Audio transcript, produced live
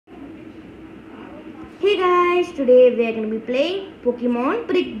Hey guys, today we are going to be playing Pokemon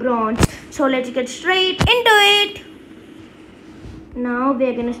Brick Bronze. So let's get straight into it. Now we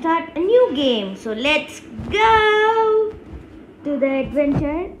are going to start a new game. So let's go to the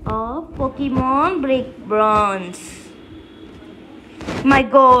adventure of Pokemon Brick Bronze. My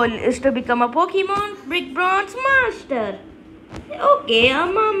goal is to become a Pokemon Brick Bronze master. Okay,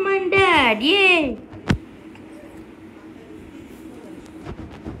 I'm mom and dad. Yay!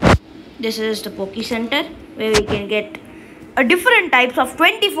 This is the Poke Center where we can get a different types of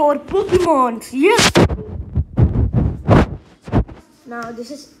 24 Pokemons. Yes. Now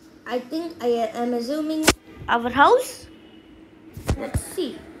this is, I think I am assuming our house. Let's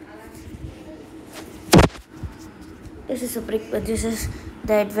see. This is this is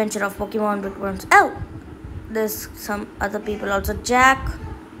the adventure of Pokemon Brick Bronze. Oh, there's some other people also. Jack.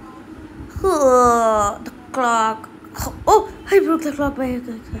 Oh, the clock. Oh, I broke the clock by.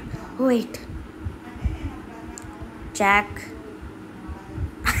 Wait. Jack.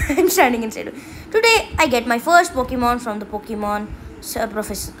 I'm standing inside. Today I get my first Pokemon from the Pokemon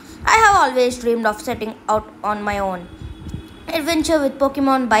Professor. I have always dreamed of setting out on my own adventure with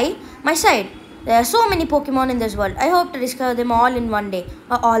Pokemon by my side. There are so many Pokemon in this world. I hope to discover them all in one day.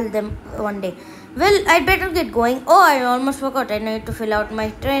 Or all them one day. Well, I'd better get going. Oh, I almost forgot. I need to fill out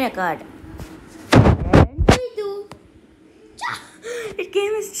my trainer card. And we do. It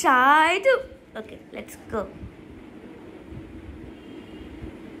came as shy too. Okay, let's go.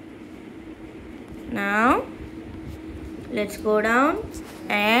 Now, let's go down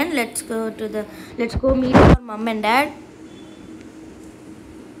and let's go meet our mom and dad.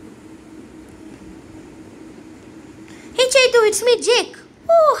 Hey Chaitu, it's me Jake.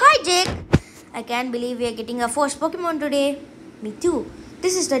 Oh, hi Jake. I can't believe we are getting our first Pokemon today. Me too.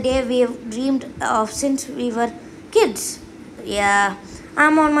 This is the day we have dreamed of since we were kids. Yeah,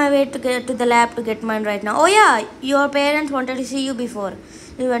 I'm on my way to get to the lab to get mine right now. Oh yeah, your parents wanted to see you before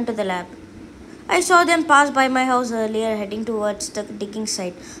we went to the lab. I saw them pass by my house earlier, heading towards the digging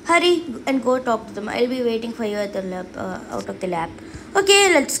site. Hurry and go talk to them. I'll be waiting for you at the lab, out of the lab. Okay,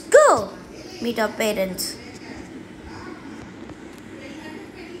 let's go meet our parents.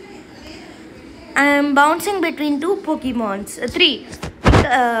 I am bouncing between two Pokemons, three.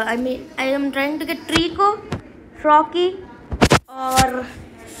 I am trying to get Trico, Froakie, or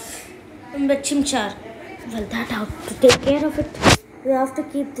the Chimchar. Well, that have to take care of it. We have to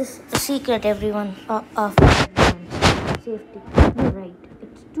keep this a secret, everyone, of everyone's safety. You're right.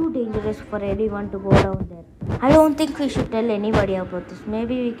 It's too dangerous for anyone to go down there. I don't think we should tell anybody about this.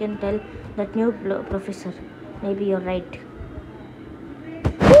 Maybe we can tell that new professor. Maybe you're right.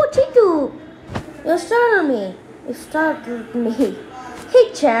 Oh, Chitu! You startled me. You startled me.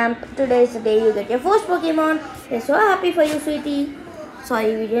 Hey, champ. Today is the day you get your first Pokemon. We're so happy for you, sweetie.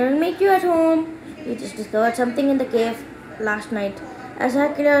 Sorry we didn't meet you at home. We just discovered something in the cave last night. As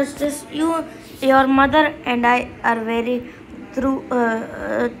archaeologists, your mother and I are very thorough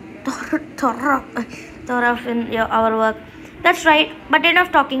in our work. That's right, but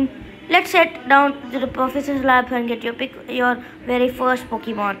enough talking. Let's head down to the professor's lab and get your very first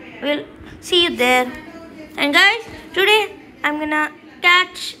Pokemon. We'll see you there. And guys, today I'm gonna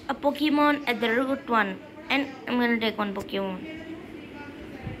catch a Pokemon at the Route 1. And I'm gonna take one Pokemon.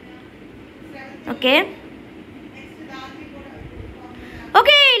 Okay?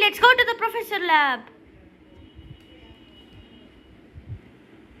 Okay, let's go to the professor lab.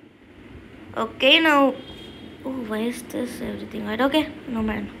 Okay, now. Oh, why is this everything right? Okay, no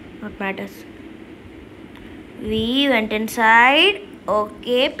man, not matters. We went inside.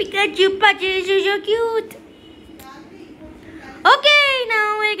 Okay, Pikachu, is so cute. Okay,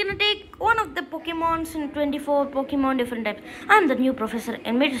 now we're gonna take one of the Pokemons in 24 Pokemon different types. I'm the new professor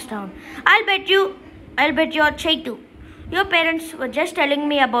in Midtown. I'll bet you're Chaitu. Your parents were just telling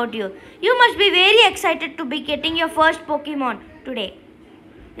me about you. You must be very excited to be getting your first Pokemon today.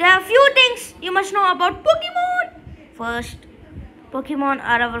 There are a few things you must know about Pokemon. First, Pokemon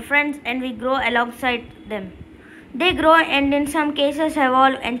are our friends and we grow alongside them. They grow and in some cases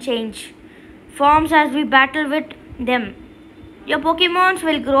evolve and change forms as we battle with them. Your Pokemons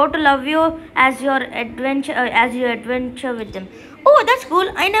will grow to love you as you adventure with them. Oh, that's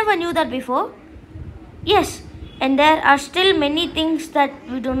cool. I never knew that before. Yes, and there are still many things that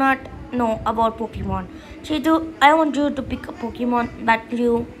we do not know about Pokemon. Chitu, I want you to pick a Pokemon that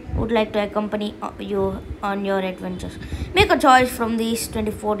you would like to accompany you on your adventures. Make a choice from these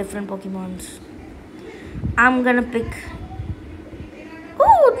 24 different Pokemons. I'm gonna pick.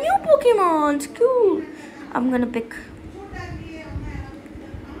 Oh, new Pokemons! Cool. I'm gonna pick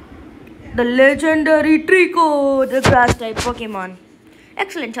the legendary Trico, the grass type Pokemon.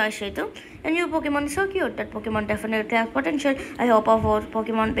 Excellent choice, Chetu. A new Pokemon is so cute. That Pokemon definitely has potential. I hope our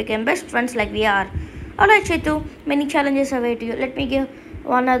Pokemon became best friends like we are. Alright, Chetu, many challenges await you. Let me give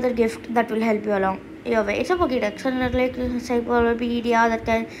one other gift that will help you along your way. It's a Pokédex, like encyclopedia, that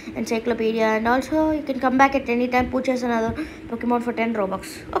kind encyclopedia, and also you can come back at any time, purchase another Pokemon for 10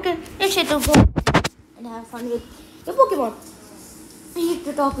 Robux. Okay, yes, Chetu, go and have fun with your Pokemon. I need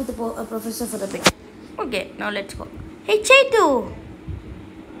to talk with the professor for a bit. Okay, now let's go. Hey, Chetu!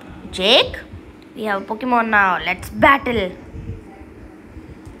 Jake, we have a Pokemon now. Let's battle.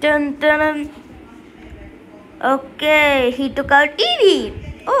 Dun, dun, dun. Okay, he took out Eevee.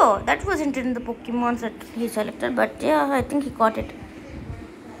 Oh, that wasn't in the Pokemon that he selected, but yeah, I think he caught it.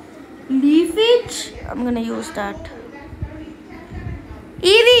 Leafage? I'm gonna use that.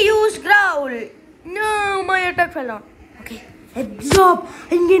 Eevee used Growl. No, my attack fell down. Okay, absorb.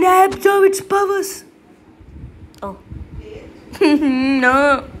 I'm gonna absorb its powers. Oh.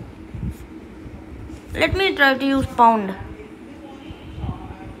 No. Let me try to use Pound.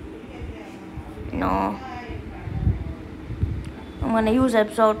 No. I'm gonna use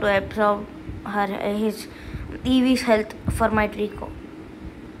Absorb to absorb his Eevee's health for my Trico.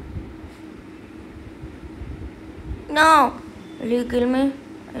 No. Will he kill me?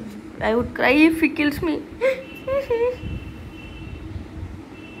 I would cry if he kills me.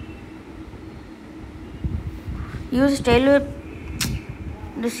 Use Tail Whip.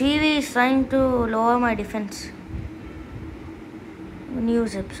 The CV is trying to lower my defense.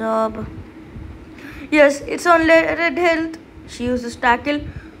 Use Absorb. Yes, it's on red health. She uses Tackle.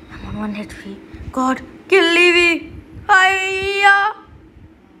 I'm on 1 HP. God, kill Eevee. Hiya!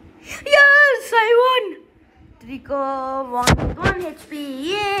 Yes, I won. Trico won with 1 HP.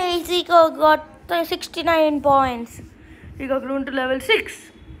 Yay! Trico got 69 points. Trico grew to level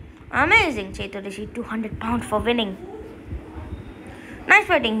 6. Amazing. Chetu received 200 pounds for winning. Nice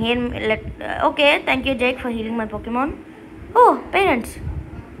fighting. Okay, thank you, Jake, for healing my Pokemon. Oh, parents.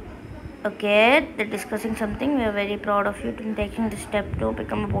 Okay, they're discussing something. We are very proud of you in taking the step to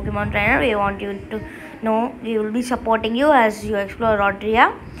become a Pokemon trainer. We want you to know we will be supporting you as you explore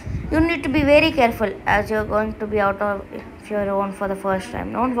Rodria. You need to be very careful as you're going to be out of your own for the first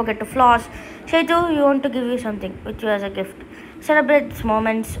time. Don't forget to floss. Chetu, you want to give you something with you as a gift. Celebrate this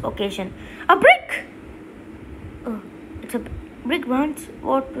moment's occasion. A brick! Oh, it's a brick bounce.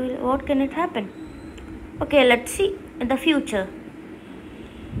 What can it happen? Okay, let's see in the future.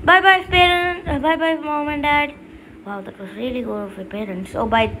 Bye bye parents. Bye bye mom and dad. Wow, that was really good of your parents. Oh,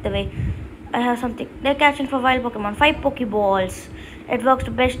 by the way, I have something. They're catching for wild Pokemon. 5 Pokeballs. It works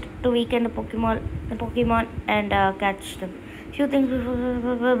best to weaken the Pokemon and catch them. Few things.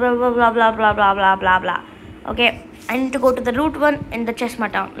 Blah blah blah blah blah blah blah blah blah. Okay, I need to go to the route 1 in the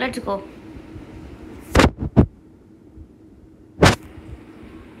Chesma town. Let's go.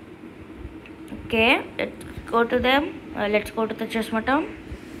 Okay, let's go to them. Let's go to the Chesma town.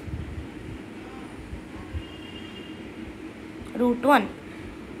 Route 1.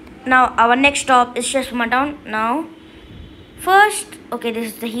 Now our next stop is Chesma town. Now first, okay,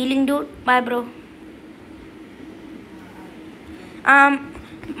 this is the healing dude. Bye bro.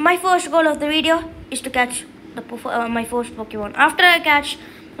 My first goal of the video is to catch my first Pokemon. After I catch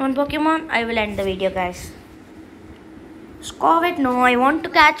one Pokemon, I will end the video, guys. Scorvet, no, I want to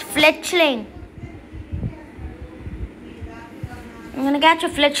catch Fletchling. I'm gonna catch a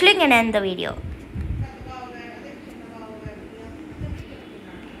Fletchling and end the video.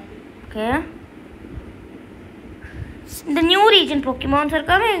 Okay. The new region Pokemons are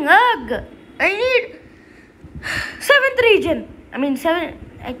coming. Ugh. I need 7th region.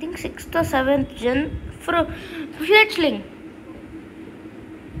 I think 6th or 7th gen for Fletchling.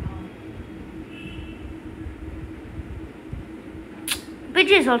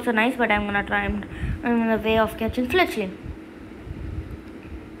 Pidgey is also nice, but I'm gonna try I'm in the way of catching Fletchling.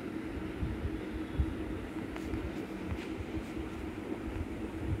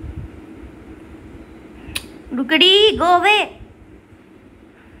 Rukadi, go away.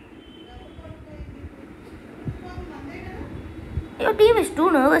 Your team is too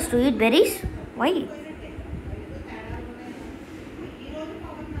nervous to eat berries. Why?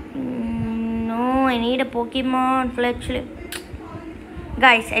 No, I need a Pokemon Fletchling.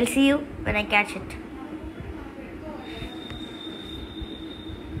 Guys, I'll see you when I catch it.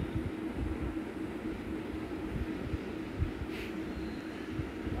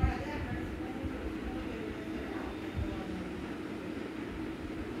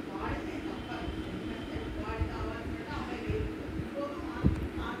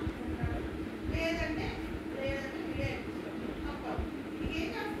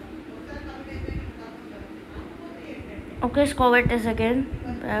 Okay, Scovet is again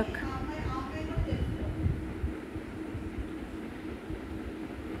back.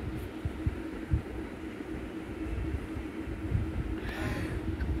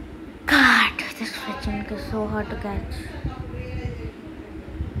 God, this Fletchling is so hard to catch.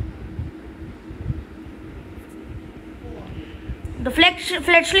 The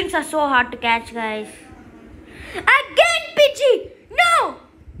Fletchlings are so hard to catch, guys. Again, Pidgey! No!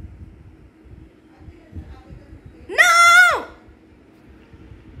 No!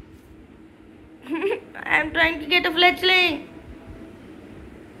 I'm trying to get a Fletchling.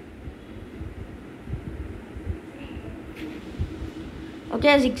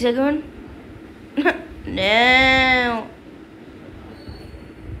 Okay, Zigzagoon. No.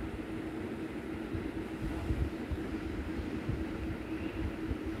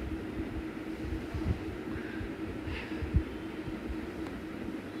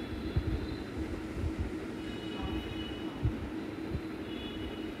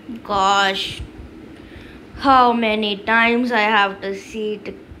 Gosh, how many times I have to see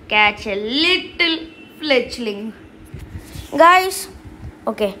to catch a little Fletchling. Guys,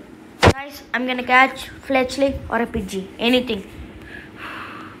 okay. Guys, I'm gonna catch Fletchling or a Pidgey. Anything.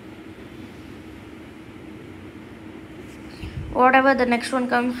 Whatever the next one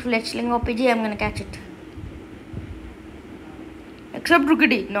comes, Fletchling or Pidgey, I'm gonna catch it. Except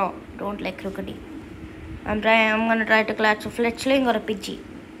Rookidee. No, don't like Rookidee. I'm gonna try to catch a Fletchling or a Pidgey.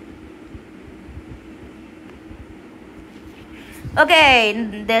 Okay,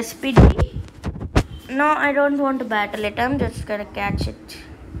 there's Pidgey. No, I don't want to battle it. I'm just gonna catch it.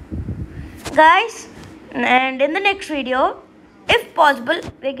 Guys, and in the next video, if possible,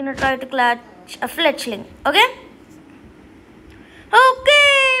 we're gonna try to catch a Fletchling. Okay?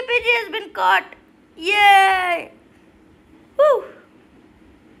 Okay, Pidgey has been caught. Yay! Woo!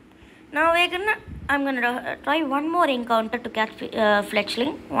 Now I'm gonna try one more encounter to catch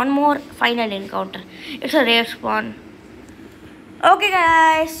Fletchling. One more final encounter. It's a rare spawn. Okay,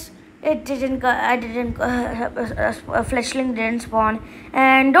 guys. Fletchling didn't spawn.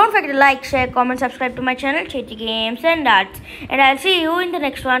 And don't forget to like, share, comment, subscribe to my channel, Chetti Games and Arts. And I'll see you in the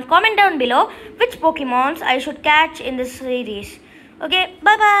next one. Comment down below which Pokemons I should catch in this series. Okay,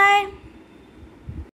 bye bye.